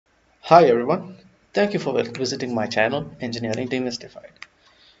Hi everyone, thank you for visiting my channel Engineering Demystified.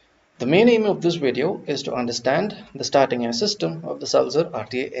 The main aim of this video is to understand the starting air system of the Sulzer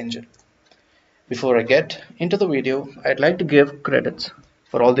RTA engine. Before I get into the video, I'd like to give credits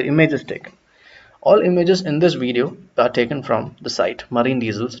for all the images taken. All images in this video are taken from the site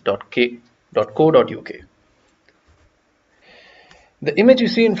marinediesels.co.uk. The image you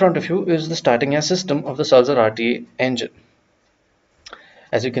see in front of you is the starting air system of the Sulzer RTA engine.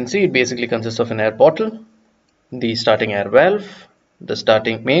 As you can see, it basically consists of an air bottle, the starting air valve,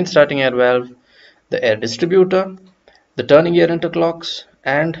 the main starting air valve, the air distributor, the turning gear interlocks,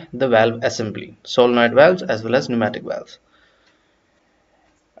 and the valve assembly, solenoid valves as well as pneumatic valves.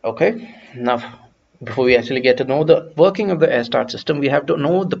 Okay, now before we actually get to know the working of the air start system, we have to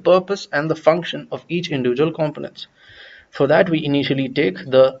know the purpose and the function of each individual components. For that, we initially take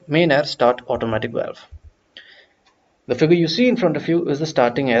the main air start automatic valve. The figure you see in front of you is the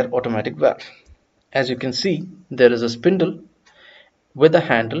starting air automatic valve. As you can see, there is a spindle with a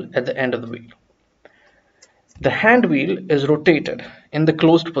handle at the end of the wheel. The hand wheel is rotated in the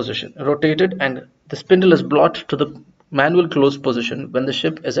closed position, and the spindle is brought to the manual closed position when the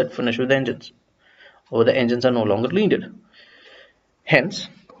ship is at finish with engines, or the engines are no longer needed. Hence,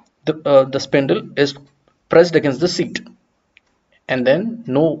 the spindle is pressed against the seat, and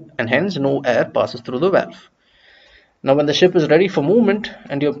hence no air passes through the valve. Now, when the ship is ready for movement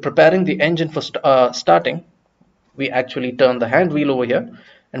and you're preparing the engine for starting, we actually turn the hand wheel over here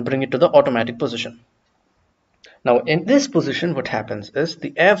and bring it to the automatic position. Now, in this position, what happens is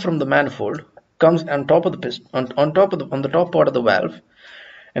the air from the manifold comes on top of the piston, on the top part of the valve,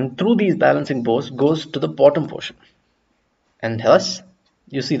 and through these balancing bores goes to the bottom portion. And thus,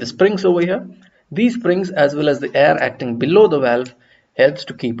 you see the springs over here. These springs, as well as the air acting below the valve, helps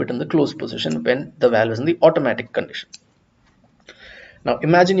to keep it in the closed position when the valve is in the automatic condition. Now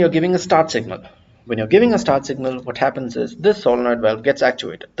imagine you're giving a start signal. When you're giving a start signal, what happens is this solenoid valve gets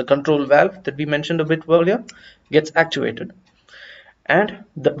actuated. The control valve that we mentioned a bit earlier gets actuated, and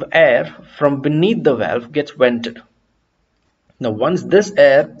the air from beneath the valve gets vented. Now once this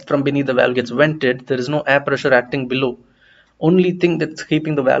air from beneath the valve gets vented, there is no air pressure acting below. Only thing that's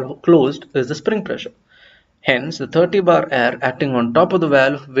keeping the valve closed is the spring pressure. Hence, the 30 bar air acting on top of the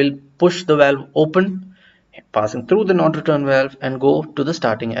valve will push the valve open, passing through the non-return valve and go to the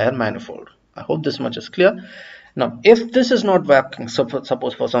starting air manifold. I hope this much is clear. Now, if this is not working,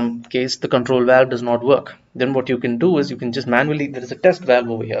 suppose for some case the control valve does not work, then what you can do is you can just manually, there is a test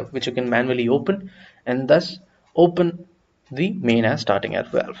valve over here which you can manually open, and thus open the main air starting air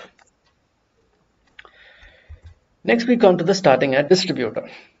valve. Next, we come to the starting air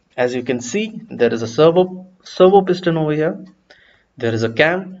distributor. As you can see, there is a servo piston over here. There is a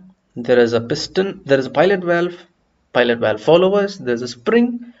cam, there is a piston, there is a pilot valve followers, there's a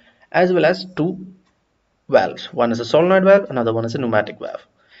spring, as well as two valves. One is a solenoid valve, another one is a pneumatic valve.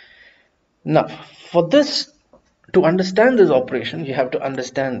 Now, for this, to understand this operation, you have to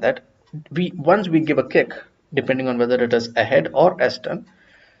understand that once we give a kick, depending on whether it is ahead or astern,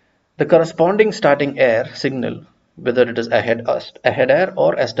 the corresponding starting air signal, whether it is ahead air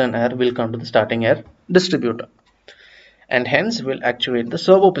or astern air, will come to the starting air distributor, and hence will actuate the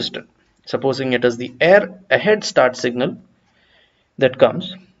servo piston. Supposing it is the air ahead start signal that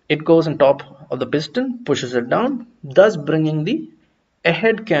comes, it goes on top of the piston, pushes it down, thus bringing the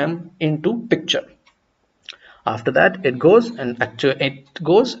ahead cam into picture. After that, it goes and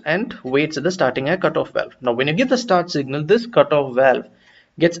waits at the starting air cutoff valve. Now when you give the start signal, this cutoff valve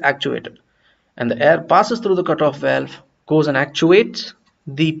gets actuated, and the air passes through the cutoff valve, goes and actuates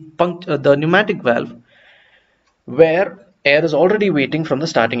the pneumatic valve, where air is already waiting from the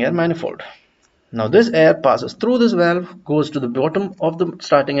starting air manifold. Now this air passes through this valve, goes to the bottom of the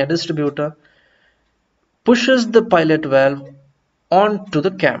starting air distributor, pushes the pilot valve onto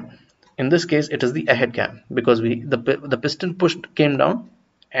the cam. In this case, it is the ahead cam, because the piston came down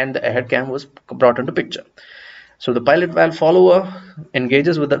and the ahead cam was brought into picture. So the pilot valve follower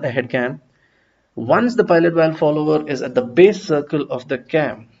engages with the ahead cam. Once the pilot valve follower is at the base circle of the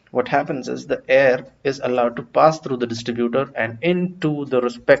cam, what happens is the air is allowed to pass through the distributor and into the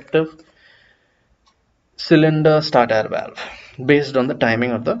respective cylinder start air valve based on the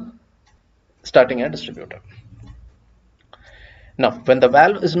timing of the starting air distributor. Now, when the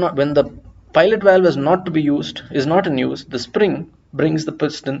pilot valve is not in use, the spring brings the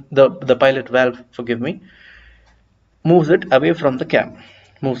piston, the pilot valve, moves it away from the cam,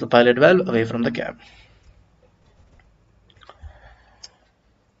 moves the pilot valve away from the cam.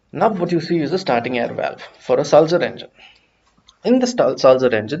 Now what you see is the starting air valve for a Sulzer engine. In the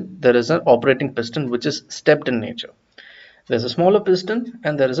Sulzer engine, there is an operating piston which is stepped in nature. There's a smaller piston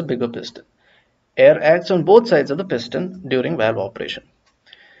and there is a bigger piston. Air acts on both sides of the piston during valve operation.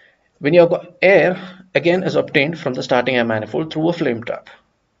 When your air again is obtained from the starting air manifold through a flame trap.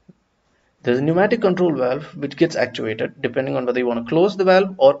 There's a pneumatic control valve which gets actuated depending on whether you want to close the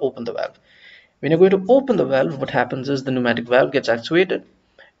valve or open the valve. When you're going to open the valve, what happens is the pneumatic valve gets actuated,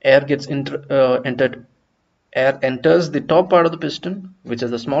 air gets entered, air enters the top part of the piston, which is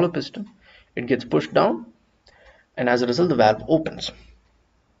the smaller piston. It gets pushed down, and as a result, the valve opens.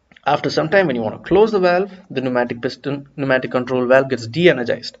 After some time, when you want to close the valve, the pneumatic control valve gets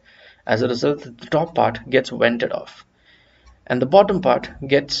de-energized. As a result, the top part gets vented off, and the bottom part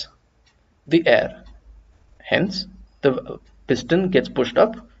gets the air. Hence, the piston gets pushed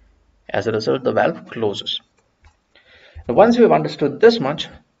up. As a result, the valve closes. Now, once we have understood this much,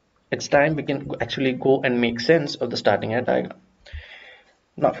 it's time we can actually go and make sense of the starting air diagram.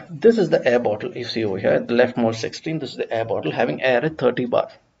 Now, this is the air bottle you see over here at the leftmost extreme. This is the air bottle having air at 30 bar.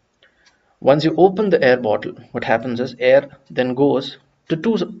 Once you open the air bottle, what happens is air then goes to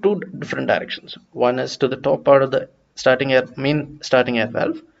two different directions. One is to the top part of the main starting air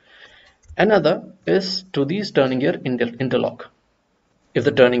valve. Another is to these turning gear interlock. If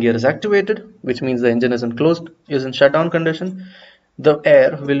the turning gear is activated, which means the engine is in shutdown condition, the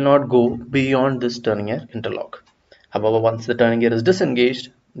air will not go beyond this turning gear interlock. However, once the turning gear is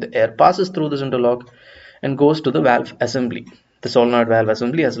disengaged, the air passes through this interlock and goes to the valve assembly, the solenoid valve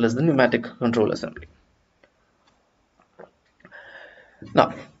assembly as well as the pneumatic control assembly.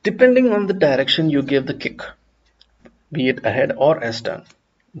 Now, depending on the direction you give the kick, be it ahead or astern,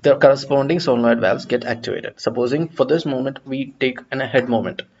 the corresponding solenoid valves get activated. Supposing for this moment we take an ahead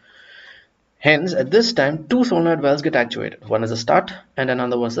moment. Hence, at this time, two solenoid valves get activated. One is a start and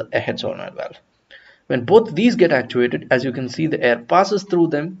another one is the ahead solenoid valve. When both these get activated, as you can see, the air passes through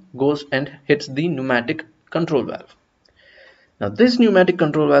them, goes and hits the pneumatic control valve. Now, this pneumatic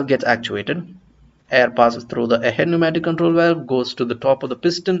control valve gets actuated. Air passes through the ahead pneumatic control valve, goes to the top of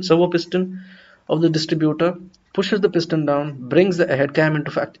the servo piston of the distributor, pushes the piston down, brings the ahead cam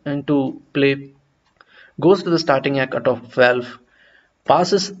into play, goes to the starting air cutoff valve,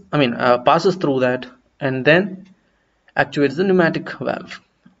 passes through that, and then actuates the pneumatic valve,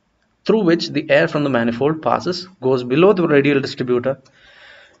 through which the air from the manifold passes, goes below the radial distributor,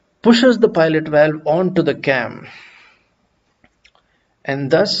 pushes the pilot valve onto the cam,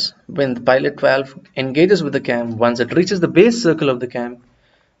 and thus when the pilot valve engages with the cam, once it reaches the base circle of the cam,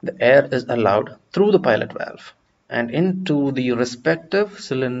 the air is allowed through the pilot valve and into the respective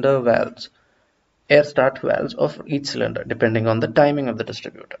cylinder valves, air start valves of each cylinder, depending on the timing of the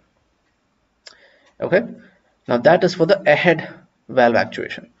distributor. Okay, now that is for the ahead valve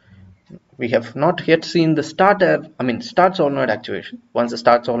actuation. We have not yet seen the start solenoid actuation. Once the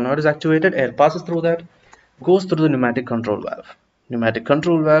start solenoid is actuated, air passes through that, goes through the pneumatic control valve. Pneumatic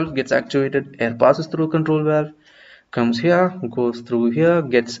control valve gets actuated, air passes through control valve, comes here, goes through here,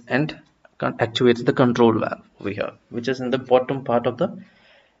 gets and actuates the control valve over here, which is in the bottom part of the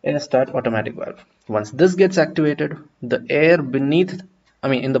air start automatic valve. Once this gets activated, the air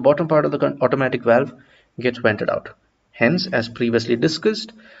in the bottom part of the automatic valve gets vented out. Hence, as previously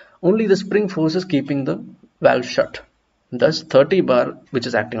discussed, only the spring force is keeping the valve shut. Thus, 30 bar, which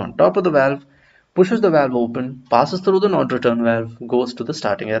is acting on top of the valve, pushes the valve open, passes through the non-return valve, goes to the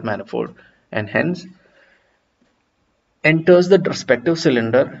starting air manifold, and hence enters the respective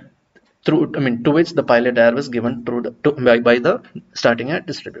cylinder to which the pilot air was given by the starting air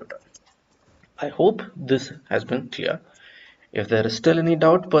distributor. I hope this has been clear. If there is still any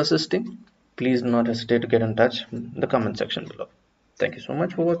doubt persisting, please do not hesitate to get in touch in the comment section below. Thank you so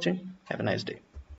much for watching. Have a nice day.